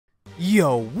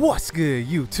Yo, what's good,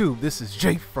 YouTube? This is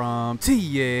Jay from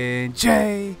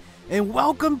TNJ, and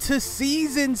welcome to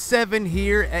Season 7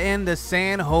 here in the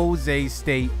San Jose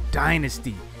State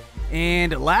Dynasty.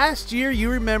 And last year,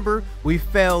 you remember, we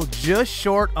fell just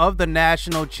short of the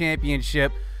national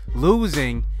championship,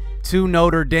 losing to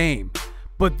Notre Dame.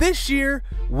 But this year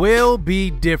will be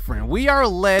different. We are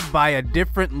led by a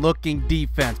different looking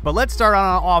defense. But let's start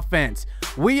on offense.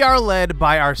 We are led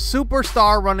by our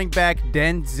superstar running back,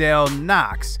 Denzel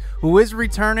Knox, who is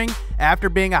returning after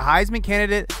being a Heisman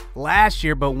candidate last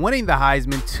year, but winning the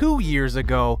Heisman 2 years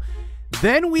ago.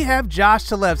 Then we have Josh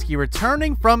Talevski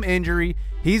returning from injury.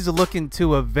 He's looking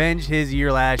to avenge his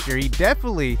year last year. He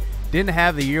definitely didn't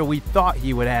have the year we thought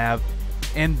he would have.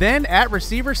 And then at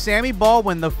receiver, Sammy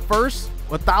Baldwin, the first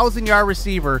 1,000-yard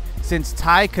receiver since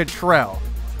Ty Cottrell.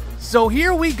 So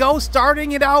here we go,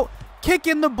 starting it out.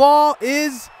 Kicking the ball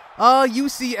is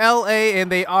UCLA,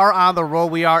 and they are on the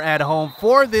road. We are at home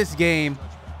for this game,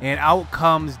 and out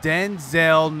comes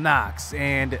Denzel Knox,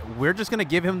 and we're just going to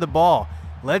give him the ball.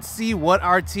 Let's see what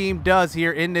our team does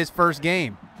here in this first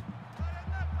game.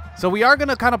 So we are going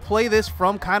to kind of play this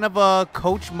from kind of a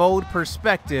coach mode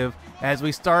perspective as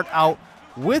we start out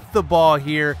with the ball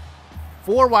here.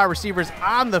 4 wide receivers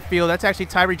on the field. That's actually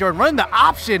Tyree Jordan running the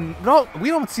option. No, we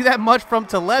don't see that much from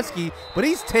Talevski, but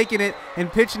he's taking it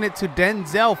and pitching it to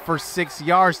Denzel for 6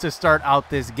 yards to start out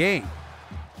this game.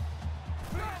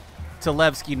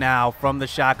 Talevski now from the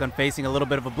shotgun, facing a little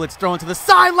bit of a blitz, throwing to the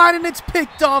sideline, and it's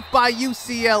picked off by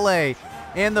UCLA.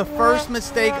 And the first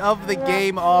mistake of the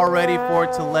game already for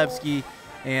Talevski.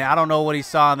 And I don't know what he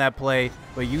saw on that play,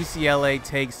 but UCLA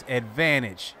takes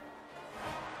advantage.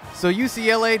 So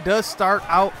UCLA does start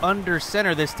out under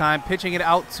center this time, pitching it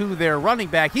out to their running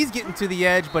back. He's getting to the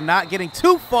edge, but not getting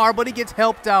too far, but he gets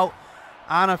helped out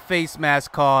on a face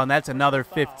mask call, and that's another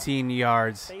 15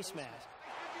 yards.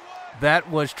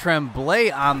 That was Tremblay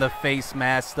on the face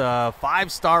mask, the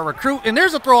 5-star recruit. And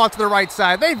there's a throw out to the right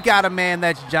side. They've got a man.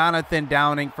 That's Jonathan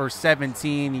Downing for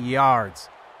 17 yards.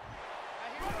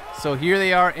 So here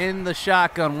they are in the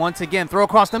shotgun once again. Throw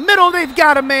across the middle. They've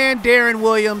got a man, Darren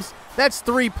Williams. That's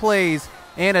 3 plays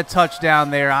and a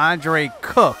touchdown there. Andre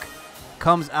Cook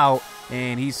comes out,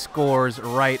 and he scores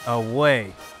right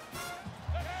away.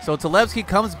 So Talevski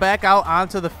comes back out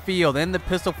onto the field in the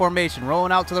pistol formation,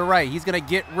 rolling out to the right. He's going to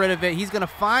get rid of it. He's going to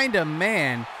find a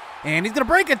man, and he's going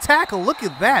to break a tackle. Look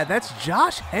at that. That's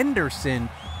Josh Henderson,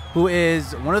 who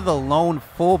is one of the lone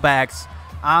fullbacks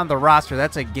on the roster.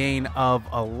 That's a gain of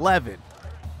 11.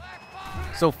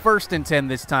 So 1st and 10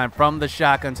 this time from the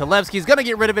shotgun. Talevski's going to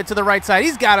get rid of it to the right side.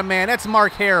 He's got a man. That's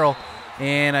Mark Harrell,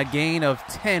 and a gain of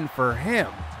 10 for him.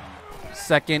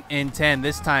 2nd and 10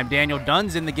 this time. Daniel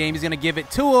Dunn's in the game. He's going to give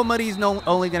it to him, but he's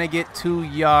only going to get 2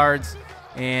 yards,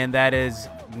 and that is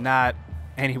not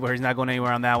anywhere. He's not going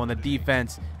anywhere on that one. The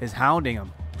defense is hounding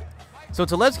him. So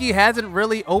Talevski hasn't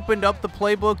really opened up the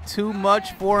playbook too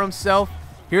much for himself.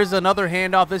 Here's another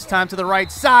handoff, this time to the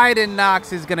right side, and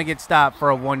Knox is going to get stopped for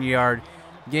a 1-yard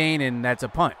gain, and that's a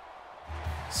punt.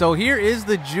 So here is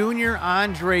the junior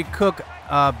Andre Cook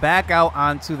back out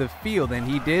onto the field, and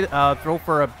he did throw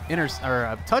for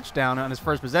a touchdown on his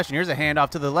first possession. Here's a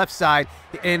handoff to the left side,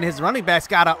 and his running back's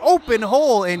got an open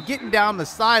hole, and getting down the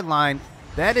sideline,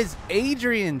 that is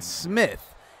Adrian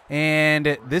Smith.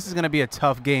 And this is going to be a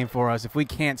tough game for us if we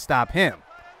can't stop him.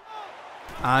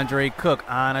 Andre Cook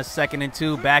on a 2nd and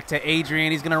 2, back to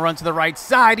Adrian. He's going to run to the right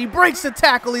side. He breaks the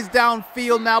tackle. He's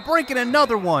downfield now, breaking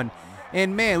another one.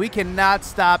 And, man, we cannot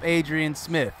stop Adrian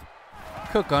Smith.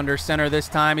 Cook under center this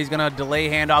time. He's going to delay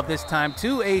handoff this time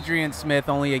to Adrian Smith.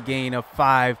 Only a gain of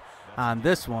 5 on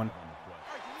this one.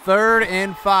 3rd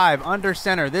and 5 under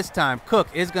center this time. Cook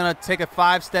is going to take a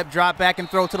 5-step drop back and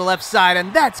throw to the left side,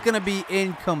 and that's going to be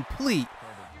incomplete.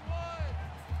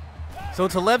 So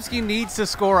Talevski needs to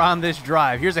score on this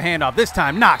drive. Here's a handoff. This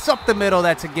time, Knox up the middle.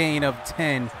 That's a gain of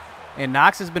 10. And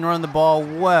Knox has been running the ball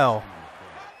well.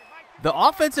 The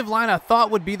offensive line I thought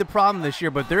would be the problem this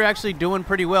year, but they're actually doing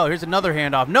pretty well. Here's another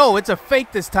handoff. No, it's a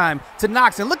fake this time to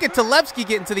Knox. And look at Talevski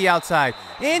getting to the outside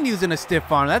and using a stiff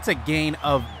arm. That's a gain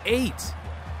of 8.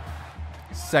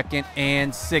 2nd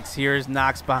and 6. Here's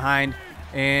Knox behind,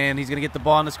 and he's going to get the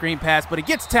ball on the screen pass, but he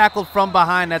gets tackled from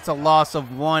behind. That's a loss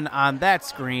of 1 on that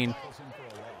screen.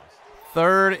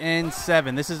 3rd and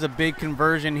 7. This is a big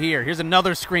conversion here. Here's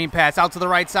another screen pass out to the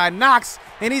right side. Knox,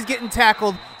 and he's getting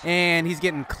tackled, and he's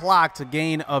getting clocked. A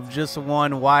gain of just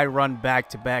 1. Wide run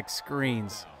back-to-back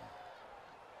screens.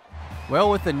 Well,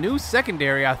 with the new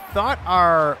secondary, I thought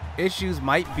our issues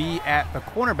might be at the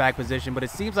cornerback position, but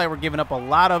it seems like we're giving up a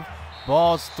lot of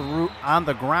balls through on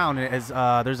the ground as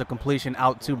there's a completion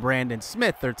out to Brandon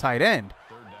Smith, their tight end.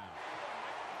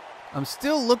 I'm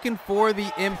still looking for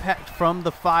the impact from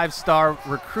the 5-star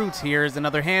recruits here. Is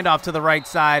another handoff to the right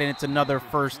side, and it's another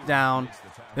first down.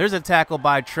 There's a tackle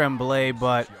by Tremblay,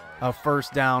 but a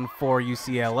first down for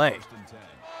UCLA.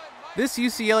 This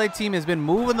UCLA team has been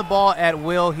moving the ball at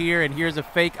will here, and here's a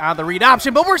fake on the read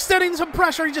option, but we're setting some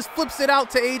pressure. He just flips it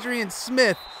out to Adrian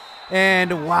Smith,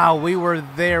 and wow, we were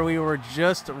there. We were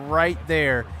just right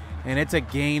there, and it's a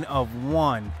gain of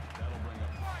 1.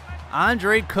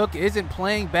 Andre Cook isn't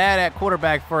playing bad at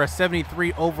quarterback for a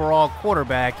 73 overall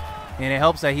quarterback, and it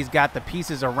helps that he's got the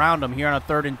pieces around him here on a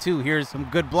 3rd and 2. Here's some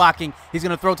good blocking. He's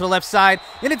going to throw to the left side,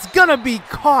 and it's going to be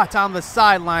caught on the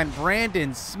sideline.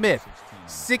 Brandon Smith,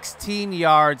 16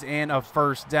 yards and a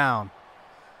first down.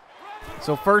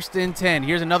 So 1st and 10.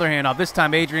 Here's another handoff. This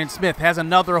time Adrian Smith has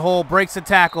another hole, breaks the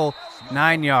tackle,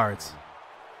 9 yards.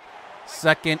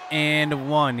 2nd and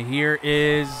 1. Here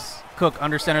is Cook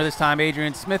under center this time.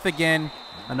 Adrian Smith again,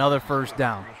 another first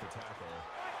down.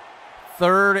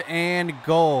 3rd and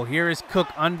goal. Here is Cook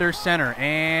under center,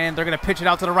 and they're going to pitch it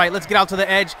out to the right. Let's get out to the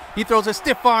edge. He throws a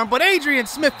stiff arm, but Adrian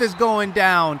Smith is going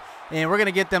down, and we're going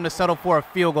to get them to settle for a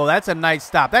field goal. That's a nice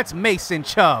stop. That's Mason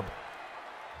Chubb.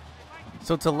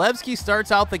 So Talevski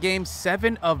starts out the game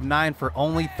 7 of 9 for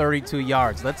only 32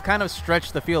 yards. Let's kind of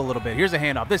stretch the field a little bit. Here's a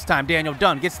handoff. This time Daniel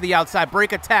Dunn gets to the outside,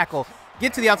 break a tackle,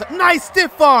 get to the outside. Nice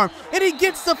stiff arm, and he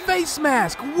gets the face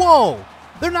mask. Whoa,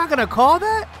 they're not going to call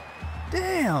that?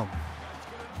 Damn.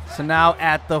 So now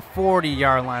at the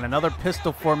 40-yard line, another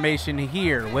pistol formation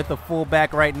here with the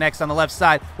fullback right next on the left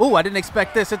side. Ooh, I didn't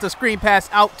expect this. It's a screen pass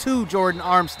out to Jordan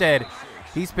Armstead.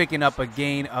 He's picking up a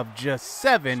gain of just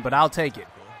 7, but I'll take it.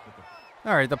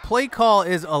 All right, the play call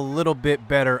is a little bit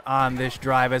better on this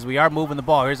drive as we are moving the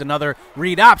ball. Here's another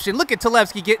read option. Look at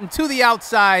Talevski getting to the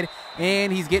outside,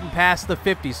 and he's getting past the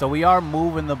 50. So we are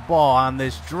moving the ball on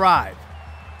this drive.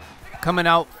 Coming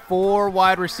out 4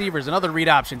 wide receivers, another read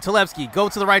option. Talevski, go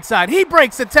to the right side. He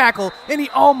breaks the tackle, and he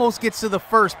almost gets to the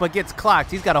first, but gets clocked.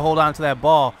 He's got to hold on to that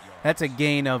ball. That's a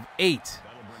gain of 8.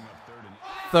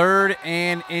 3rd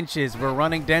and inches. We're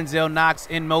running Denzel Knox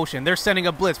in motion. They're sending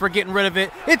a blitz. We're getting rid of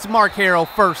it. It's Mark Harrell,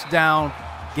 first down.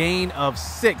 Gain of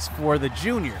 6 for the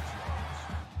junior.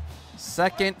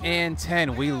 2nd and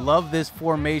 10. We love this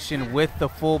formation with the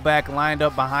fullback lined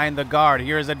up behind the guard.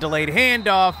 Here's a delayed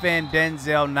handoff, and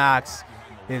Denzel Knox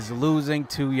is losing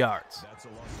 2 yards.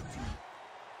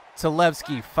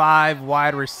 Talevski, 5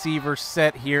 wide receiver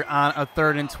set here on a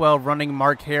 3rd and 12, running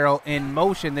Mark Harrell in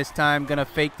motion this time. Going to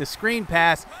fake the screen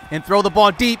pass and throw the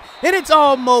ball deep, and it's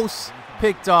almost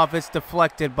picked off. It's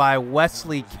deflected by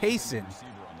Wesley Kaysen.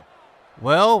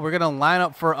 Well, we're going to line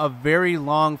up for a very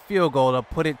long field goal to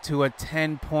put it to a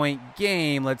 10-point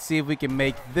game. Let's see if we can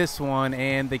make this one,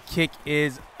 and the kick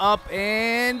is up,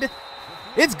 and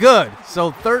it's good.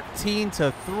 So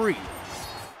 13-3.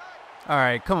 All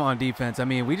right, come on, defense. I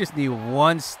mean, we just need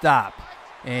 1 stop,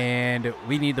 and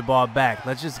we need the ball back.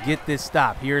 Let's just get this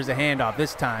stop. Here's a handoff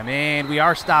this time, and we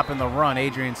are stopping the run.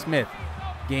 Adrian Smith,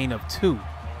 gain of 2.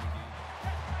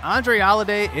 Andre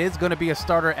Holiday is going to be a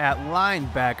starter at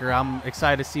linebacker. I'm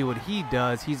excited to see what he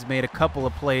does. He's made a couple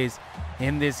of plays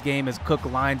in this game as Cook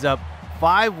lines up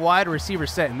 5 wide receiver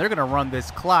set, and they're going to run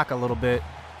this clock a little bit,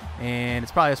 and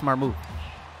it's probably a smart move.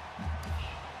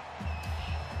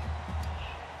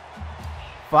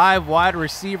 5 wide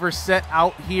receiver set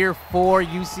out here for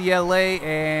UCLA,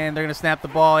 and they're going to snap the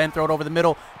ball and throw it over the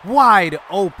middle. Wide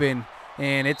open,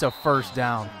 and it's a first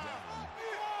down.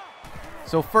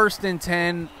 So 1st and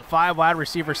 10, 5 wide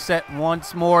receiver set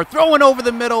once more. Throwing over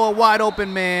the middle, a wide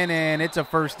open man, and it's a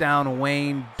first down.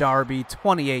 Wayne Darby,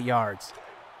 28 yards.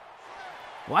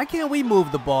 Why can't we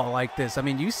move the ball like this? I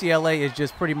mean, UCLA is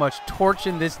just pretty much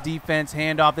torching this defense.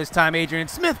 Handoff this time. Adrian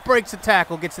Smith breaks the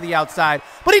tackle, gets to the outside,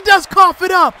 but he does cough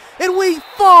it up, and we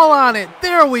fall on it.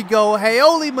 There we go.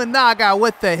 Haoli Managa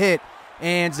with the hit,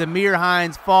 and Zamir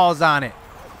Hines falls on it.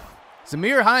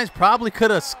 Zamir Hines probably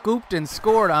could have scooped and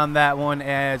scored on that one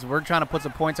as we're trying to put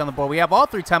some points on the board. We have all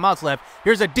 3 timeouts left.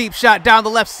 Here's a deep shot down the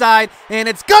left side, and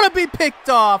it's going to be picked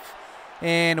off.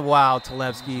 And wow,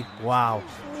 Talevski, wow.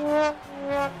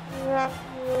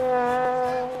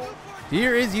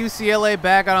 Here is UCLA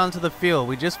back out onto the field.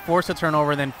 We just forced a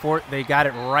turnover, then they got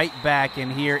it right back.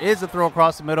 And here is a throw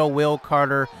across the middle. Will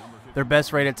Carter, their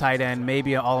best rated tight end,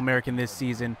 maybe an All-American this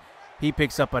season. He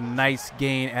picks up a nice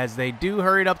gain as they do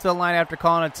hurry it up to the line after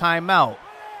calling a timeout.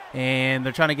 And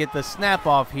they're trying to get the snap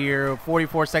off here.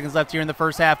 44 seconds left here in the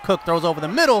first half. Cook throws over the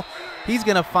middle. He's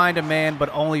going to find a man, but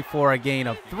only for a gain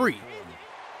of 3.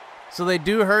 So they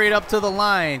do hurry it up to the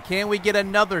line. Can we get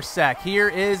another sack? Here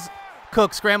is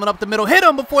Cook scrambling up the middle. Hit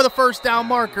him before the first down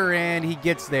marker, and he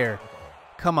gets there.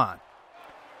 Come on.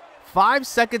 5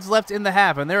 seconds left in the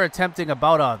half, and they're attempting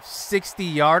about a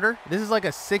 60-yarder. This is like a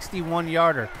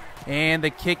 61-yarder. And the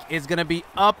kick is going to be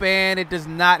up, and it does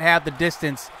not have the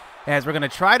distance, as we're going to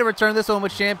try to return this one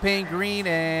with Champagne Green,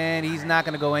 and he's not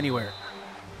going to go anywhere.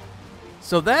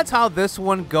 So that's how this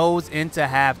one goes into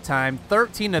halftime.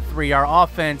 13-3. Our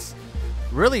offense,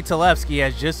 really, Talevski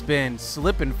has just been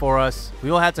slipping for us. We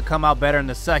will have to come out better in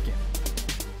the second.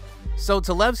 So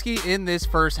Talevski in this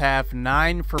first half,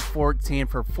 9 for 14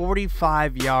 for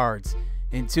 45 yards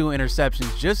and 2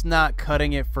 interceptions. Just not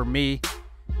cutting it for me.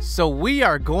 So we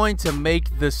are going to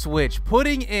make the switch,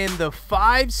 putting in the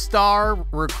 5-star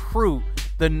recruit,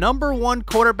 the #1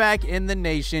 quarterback in the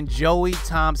nation, Joey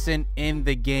Thompson, in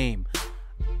the game.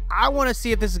 I want to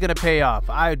see if this is going to pay off.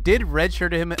 I did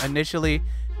redshirt him initially,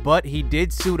 but he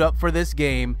did suit up for this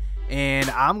game, and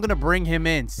I'm going to bring him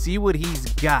in, see what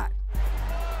he's got.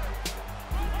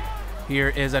 Here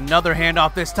is another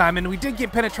handoff this time, and we did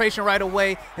get penetration right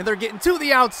away, and they're getting to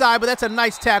the outside, but that's a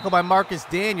nice tackle by Marcus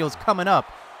Daniels coming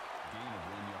up.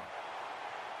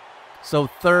 So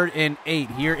 3rd and 8.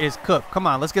 Here is Cook. Come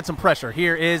on, let's get some pressure.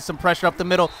 Here is some pressure up the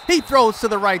middle. He throws to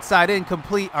the right side,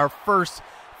 incomplete. Our first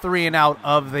 3 and out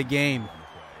of the game.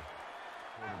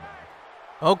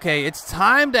 Okay, it's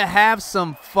time to have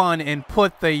some fun and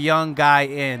put the young guy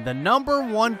in. The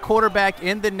 #1 quarterback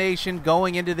in the nation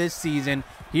going into this season.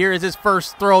 Here is his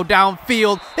first throw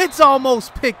downfield. It's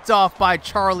almost picked off by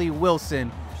Charlie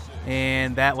Wilson,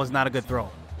 and that was not a good throw.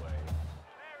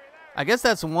 I guess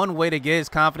that's one way to get his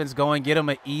confidence going, get him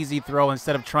an easy throw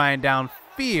instead of trying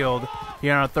downfield.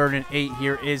 Here on 3rd and 8,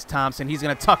 here is Thompson. He's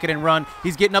going to tuck it and run.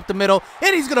 He's getting up the middle,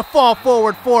 and he's going to fall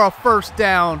forward for a first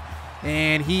down.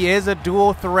 And he is a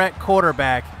dual threat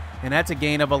quarterback, and that's a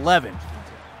gain of 11.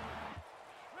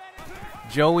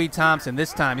 Joey Thompson,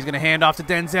 this time he's going to hand off to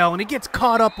Denzel, and he gets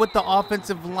caught up with the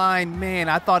offensive line. Man,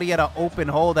 I thought he had an open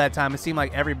hole that time. It seemed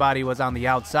like everybody was on the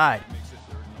outside.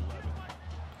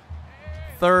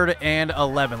 3rd and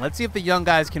 11. Let's see if the young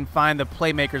guys can find the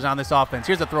playmakers on this offense.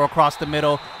 Here's a throw across the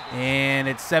middle, and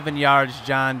it's 7 yards,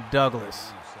 John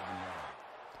Douglas.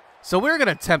 So we're going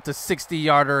to attempt a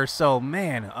 60-yarder or so.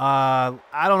 Man, I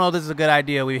don't know if this is a good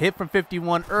idea. We hit from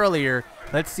 51 earlier.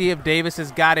 Let's see if Davis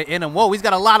has got it in him. Whoa, he's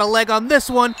got a lot of leg on this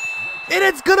one, and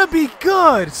it's going to be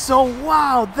good. So,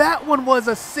 wow, that one was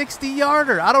a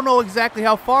 60-yarder. I don't know exactly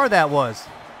how far that was.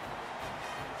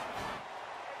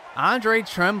 Andre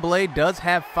Tremblay does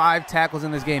have 5 tackles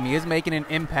in this game. He is making an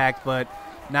impact, but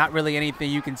not really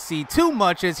anything you can see too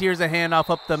much, as here's a handoff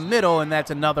up the middle, and that's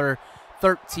another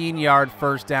 13-yard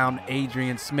first down,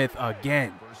 Adrian Smith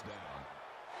again.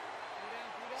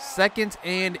 2nd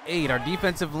and 8. Our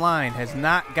defensive line has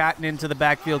not gotten into the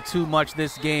backfield too much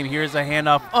this game. Here's a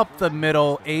handoff up the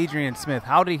middle, Adrian Smith.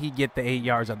 How did he get the 8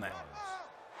 yards on that?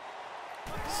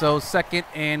 So 2nd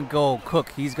and goal. Cook,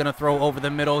 he's going to throw over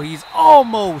the middle. He's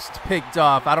almost picked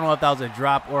off. I don't know if that was a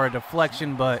drop or a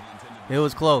deflection, but it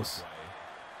was close.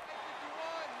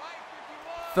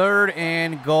 3rd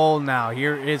and goal now.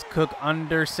 Here is Cook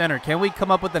under center. Can we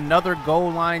come up with another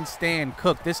goal line stand?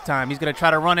 Cook this time. He's going to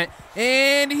try to run it,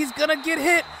 and he's going to get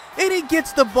hit, and he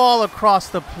gets the ball across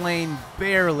the plane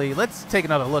barely. Let's take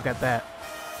another look at that.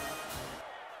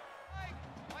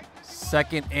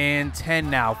 2nd and 10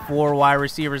 now. 4 wide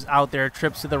receivers out there.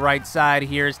 Trips to the right side.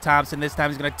 Here's Thompson. This time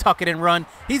he's going to tuck it and run.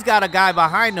 He's got a guy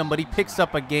behind him, but he picks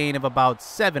up a gain of about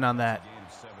 7 on that.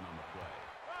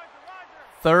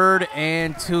 3rd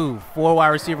and 2. 4 wide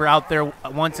receiver out there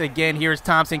once again. Here's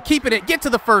Thompson keeping it. Get to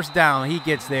the first down. He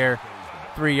gets there.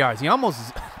 3 yards. He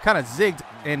almost kind of zigged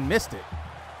and missed it.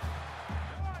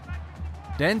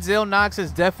 Denzel Knox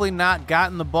has definitely not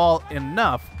gotten the ball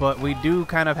enough, but we do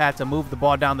kind of have to move the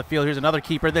ball down the field. Here's another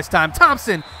keeper this time.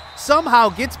 Thompson somehow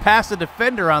gets past the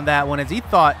defender on that one, as he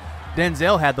thought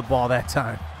Denzel had the ball that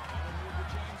time.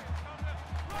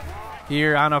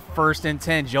 Here on a 1st and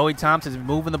 10, Joey Thompson is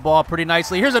moving the ball pretty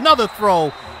nicely. Here's another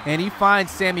throw, and he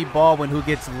finds Sammy Baldwin, who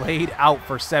gets laid out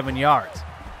for 7 yards.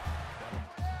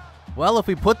 Well, if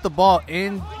we put the ball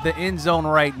in the end zone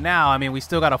right now, I mean, we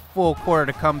still got a full quarter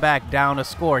to come back down to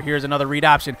score. Here's another read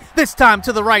option. This time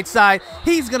to the right side.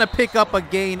 He's going to pick up a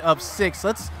gain of 6.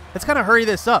 Let's kind of hurry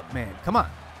this up, man. Come on.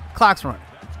 Clock's running.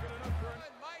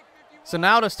 So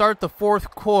now to start the 4th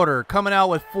quarter, coming out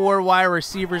with 4 wide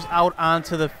receivers out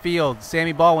onto the field.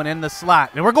 Sammy Baldwin in the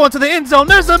slot. And we're going to the end zone.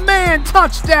 There's a man.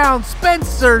 Touchdown,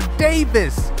 Spencer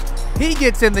Davis. He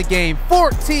gets in the game.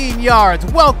 14 yards.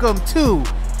 Welcome to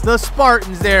the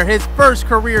Spartans there. His first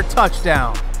career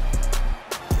touchdown.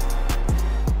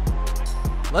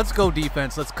 Let's go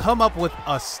defense. Let's come up with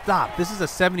a stop. This is a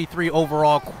 73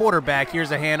 overall quarterback.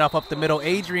 Here's a handoff up the middle.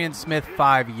 Adrian Smith,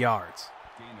 5 yards.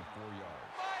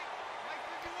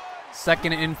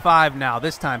 2nd and 5 now.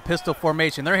 This time, pistol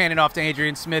formation. They're handing off to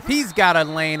Adrian Smith. He's got a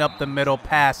lane up the middle,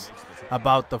 pass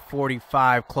about the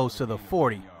 45, close to the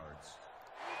 40.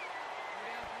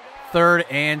 3rd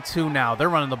and 2 now. They're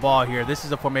running the ball here. This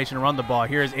is a formation to run the ball.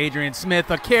 Here's Adrian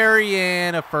Smith, a carry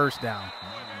and a first down.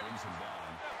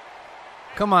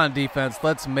 Come on, defense.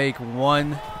 Let's make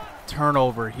one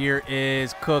turnover. Here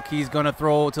is Cook. He's going to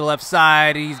throw to the left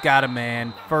side. He's got a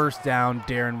man. First down,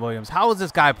 Darren Williams. How is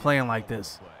this guy playing like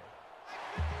this?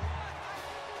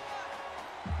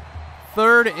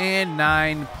 3rd and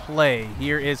 9 play.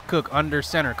 Here is Cook under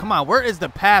center. Come on, where is the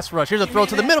pass rush? Here's a throw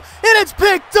to the middle, and it's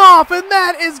picked off, and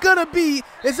that is going to be,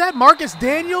 is that Marcus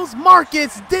Daniels?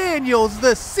 Marcus Daniels,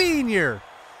 the senior.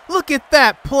 Look at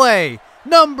that play.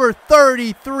 Number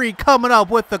 33 coming up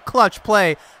with the clutch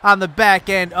play on the back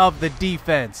end of the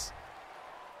defense.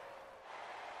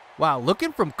 Wow,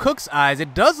 looking from Cook's eyes,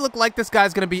 it does look like this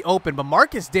guy's going to be open, but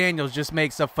Marcus Daniels just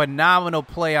makes a phenomenal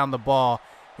play on the ball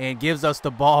and gives us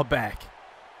the ball back.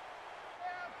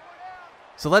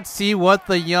 So let's see what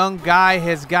the young guy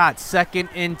has got. 2nd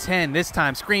and 10. This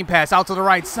time, screen pass out to the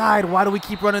right side. Why do we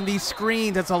keep running these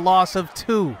screens? That's a loss of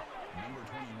 2.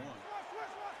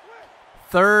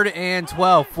 3rd and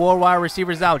 12. 4 wide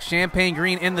receivers out. Champagne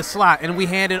Green in the slot, and we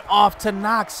hand it off to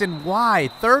Knox and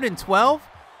wide. 3rd and 12.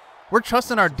 We're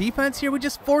trusting our defense here. We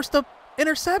just forced an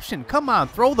interception. Come on,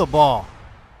 throw the ball.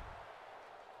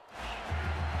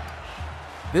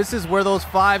 This is where those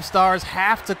 5 stars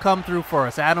have to come through for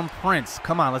us. Adam Prince,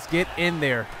 come on, let's get in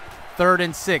there. 3rd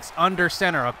and 6, under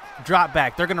center, a drop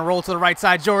back. They're going to roll to the right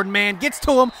side. Jordan Mann gets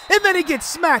to him, and then he gets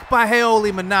smacked by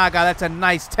Heoli Managa. That's a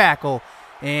nice tackle,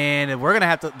 and they're going to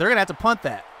have to punt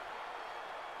that.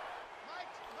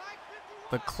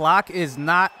 The clock is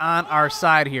not on our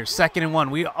side here. 2nd and 1.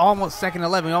 2nd and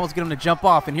 11. We almost get him to jump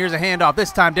off, and here's a handoff.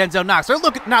 This time, Denzel Knox. They're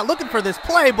not looking for this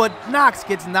play, but Knox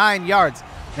gets 9 yards.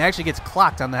 And actually gets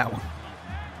clocked on that one.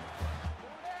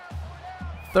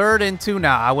 3rd and 2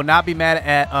 now. I would not be mad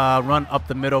at run up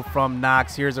the middle from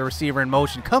Knox. Here's a receiver in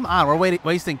motion. Come on, we're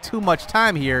wasting too much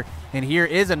time here. And here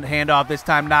is a handoff. This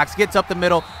time Knox gets up the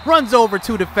middle, runs over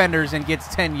 2 defenders, and gets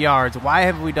 10 yards. Why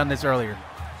haven't we done this earlier?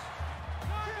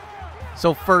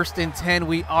 So 1st and 10,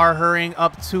 we are hurrying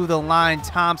up to the line.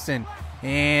 Thompson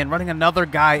and running another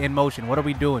guy in motion. What are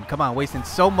we doing? Come on, wasting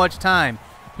so much time.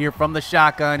 Here from the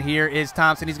shotgun, here is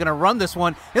Thompson. He's going to run this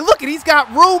one. And look, he's got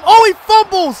room. Oh, he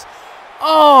fumbles.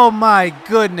 Oh, my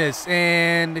goodness.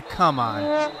 And come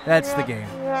on. That's the game.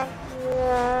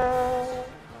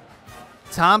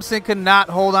 Thompson could not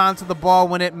hold on to the ball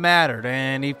when it mattered.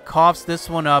 And he coughs this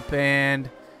one up. And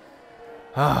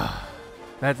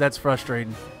that's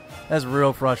frustrating. That's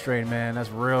real frustrating, man. That's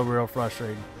real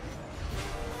frustrating.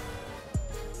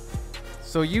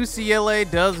 So UCLA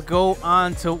does go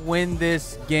on to win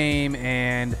this game,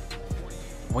 and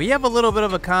we have a little bit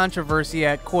of a controversy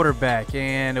at quarterback,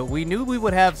 and we knew we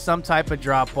would have some type of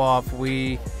drop-off.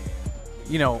 We,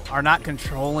 are not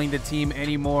controlling the team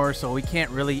anymore, so we can't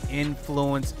really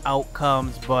influence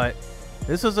outcomes, but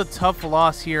this was a tough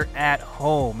loss here at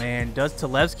home. And does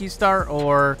Talevski start,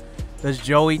 or does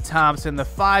Joey Thompson, the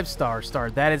 5-star,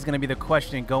 start? That is going to be the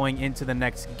question going into the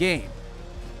next game.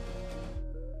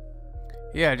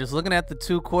 Yeah, just looking at the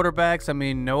 2 quarterbacks, I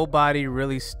mean, nobody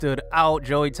really stood out.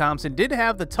 Joey Thompson did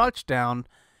have the touchdown,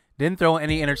 didn't throw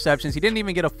any interceptions. He didn't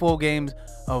even get a full game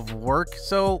of work,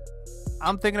 so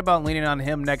I'm thinking about leaning on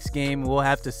him next game. We'll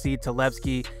have to see.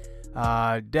 Talevski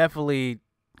definitely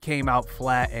came out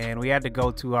flat, and we had to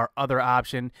go to our other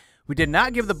option. We did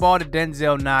not give the ball to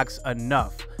Denzel Knox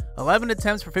enough. 11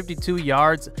 attempts for 52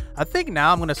 yards. I think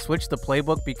now I'm going to switch the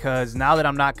playbook, because now that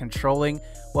I'm not controlling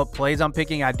what plays I'm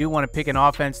picking, I do want to pick an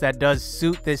offense that does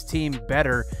suit this team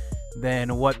better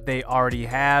than what they already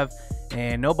have.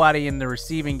 And nobody in the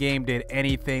receiving game did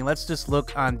anything. Let's just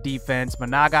look on defense.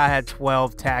 Managa had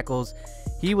 12 tackles.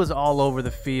 He was all over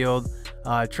the field.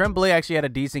 Tremblay actually had a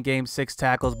decent game, 6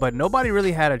 tackles, but nobody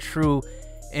really had a true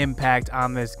impact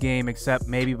on this game except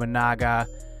maybe Managa.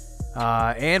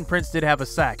 And Prince did have a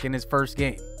sack in his first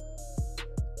game.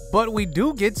 But we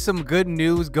do get some good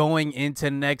news going into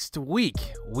next week.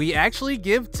 We actually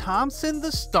give Thompson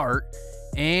the start,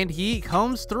 and he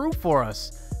comes through for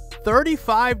us.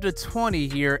 35-20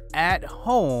 here at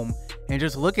home. And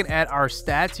just looking at our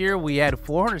stats here, we had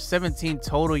 417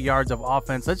 total yards of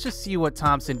offense. Let's just see what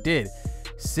Thompson did.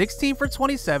 16 for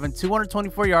 27,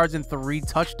 224 yards, and 3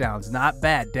 touchdowns. Not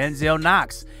bad. Denzel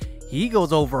Knox, he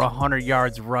goes over 100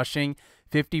 yards rushing,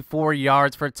 54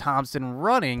 yards for Thompson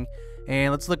running.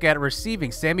 And let's look at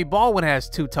receiving. Sammy Baldwin has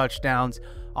 2 touchdowns.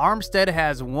 Armstead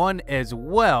has 1 as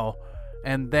well.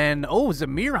 And then, oh,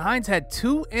 Zamir Hines had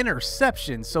 2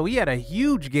 interceptions, so he had a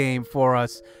huge game for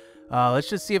us. Let's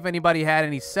just see if anybody had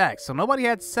any sacks. So nobody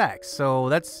had sacks, so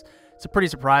it's pretty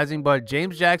surprising. But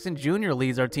James Jackson Jr.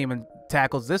 leads our team in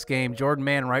tackles this game. Jordan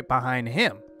Mann right behind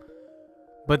him.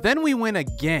 But then we win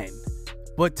again.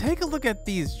 But take a look at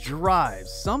these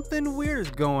drives. Something weird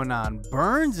is going on.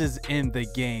 Burns is in the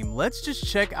game. Let's just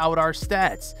check out our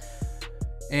stats.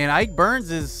 And Ike Burns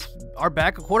is our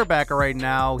backup quarterback right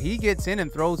now. He gets in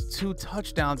and throws 2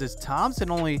 touchdowns. As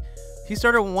Thompson he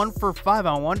started 1 for 5.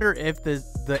 I wonder if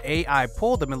the AI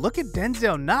pulled him. And look at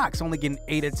Denzel Knox only getting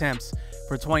 8 attempts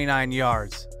for 29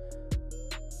 yards.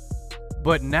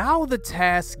 But now the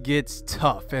task gets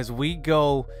tough as we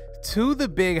go to the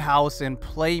big house and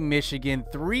play Michigan.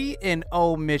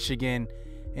 3-0 Michigan.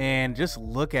 And just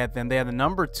look at them. They have the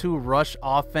number 2 rush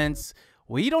offense.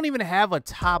 We don't even have a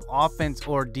top offense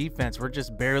or defense. We're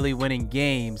just barely winning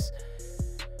games.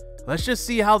 Let's just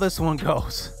see how this one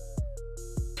goes.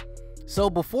 So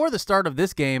before the start of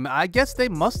this game, I guess they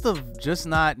must have just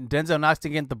not Denzel Knox to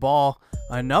get the ball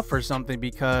enough or something,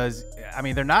 because, I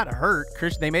mean, they're not hurt.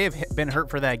 They may have been hurt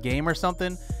for that game or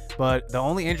something, but the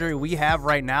only injury we have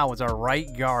right now is our right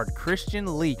guard,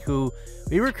 Christian Leak, who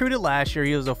we recruited last year.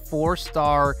 He was a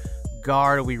 4-star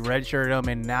guard. We redshirted him,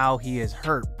 and now he is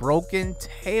hurt. Broken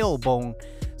tailbone.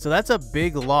 So that's a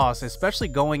big loss, especially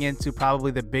going into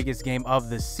probably the biggest game of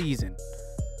the season.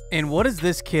 And what does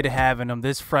this kid have in him,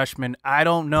 this freshman? I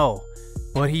don't know.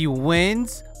 But he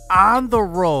wins on the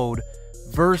road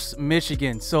versus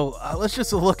Michigan. So let's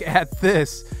just look at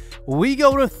this. We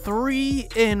go to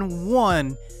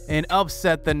 3-1 and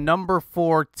upset the number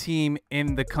 4 team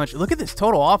in the country. Look at this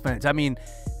total offense. I mean,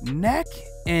 neck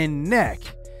and neck.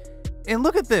 And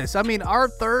look at this. I mean, our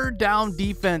 3rd down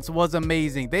defense was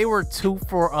amazing. They were 2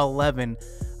 for 11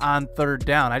 on 3rd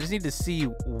down. I just need to see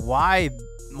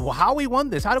how we won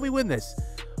this. How do we win this?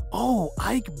 Oh,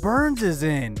 Ike Burns is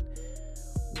in.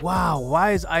 Wow,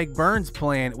 why is Ike Burns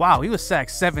playing? Wow, he was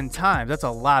sacked 7 times. That's a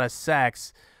lot of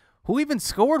sacks. Who even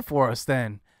scored for us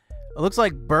then? It looks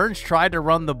like Burns tried to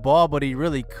run the ball, but he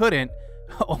really couldn't.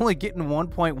 Only getting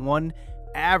 1.1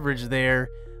 average there.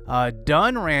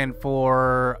 Dunn ran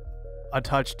for a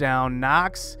touchdown.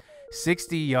 Knox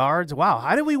 60 yards. Wow,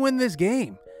 how did we win this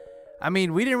game? I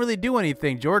mean, we didn't really do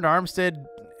anything. Jordan Armstead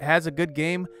has a good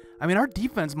game. I mean, our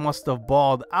defense must have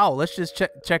balled out. Let's just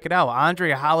check it out.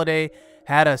 Andre Holiday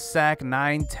had a sack,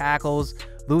 9 tackles.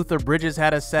 Luther Bridges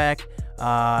had a sack.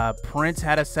 Prince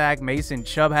had a sack. Mason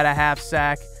Chubb had a half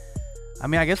sack. I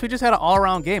mean, I guess we just had an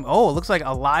all-around game. Oh, it looks like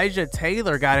Elijah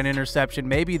Taylor got an interception.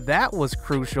 Maybe that was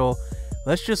crucial.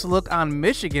 Let's just look on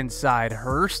Michigan's side.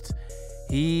 Hurst,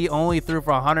 he only threw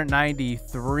for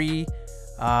 193.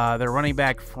 Their running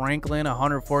back Franklin,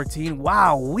 114.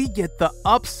 Wow, we get the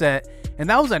upset, and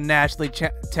that was a nationally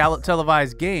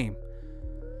televised game.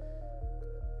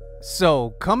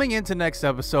 So coming into next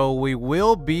episode, we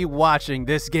will be watching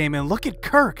this game, and look at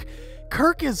Kirk.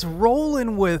 Kirk is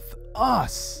rolling with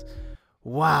us.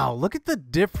 Wow, look at the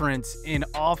difference in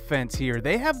offense here.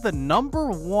 They have the number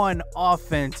 1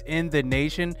 offense in the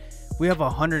nation. We have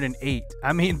 108.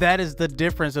 I mean, that is the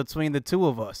difference between the two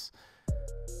of us.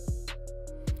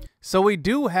 So we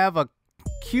do have a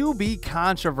QB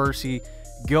controversy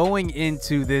going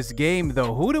into this game,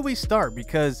 though. Who do we start?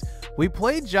 Because we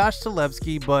played Josh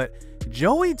Talevsky, but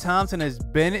Joey Thompson has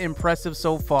been impressive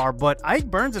so far, but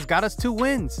Ike Burns has got us 2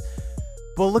 wins.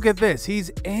 But look at this. He's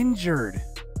injured.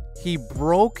 He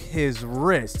broke his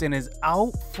wrist and is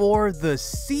out for the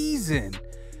season.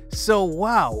 So,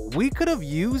 wow, we could have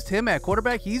used him at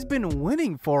quarterback. He's been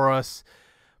winning for us,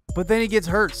 but then he gets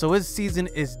hurt, so his season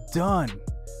is done.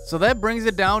 So that brings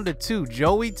it down to 2,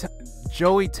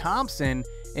 Joey Thompson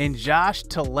and Josh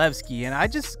Talevsky.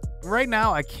 And right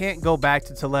now, I can't go back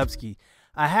to Talevsky.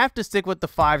 I have to stick with the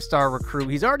 5-star recruit.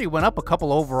 He's already went up a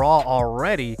couple overall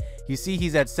already. You see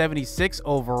he's at 76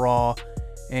 overall,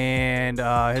 and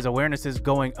his awareness is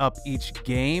going up each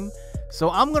game. So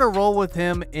I'm going to roll with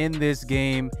him in this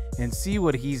game and see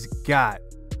what he's got.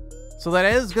 So that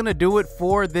is going to do it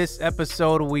for this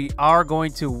episode. We are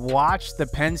going to watch the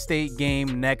Penn State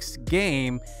game next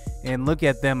game and look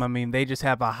at them. I mean, they just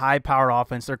have a high-powered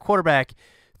offense. Their quarterback,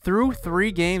 through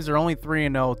 3 games, they're only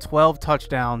 3-0, 12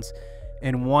 touchdowns,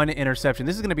 and 1 interception.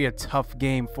 This is going to be a tough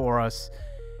game for us,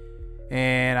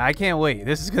 and I can't wait.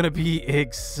 This is going to be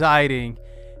exciting.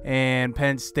 And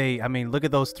Penn State, I mean, look at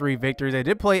those 3 victories. They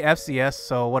did play FCS,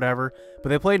 so whatever, but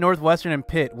they played Northwestern and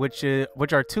Pitt, which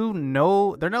are 2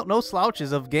 no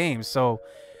slouches of games. So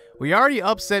we already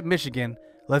upset Michigan.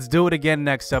 Let's do it again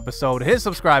next episode. Hit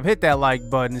subscribe, hit that like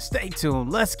button, stay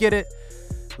tuned. Let's get it.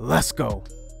 Let's go.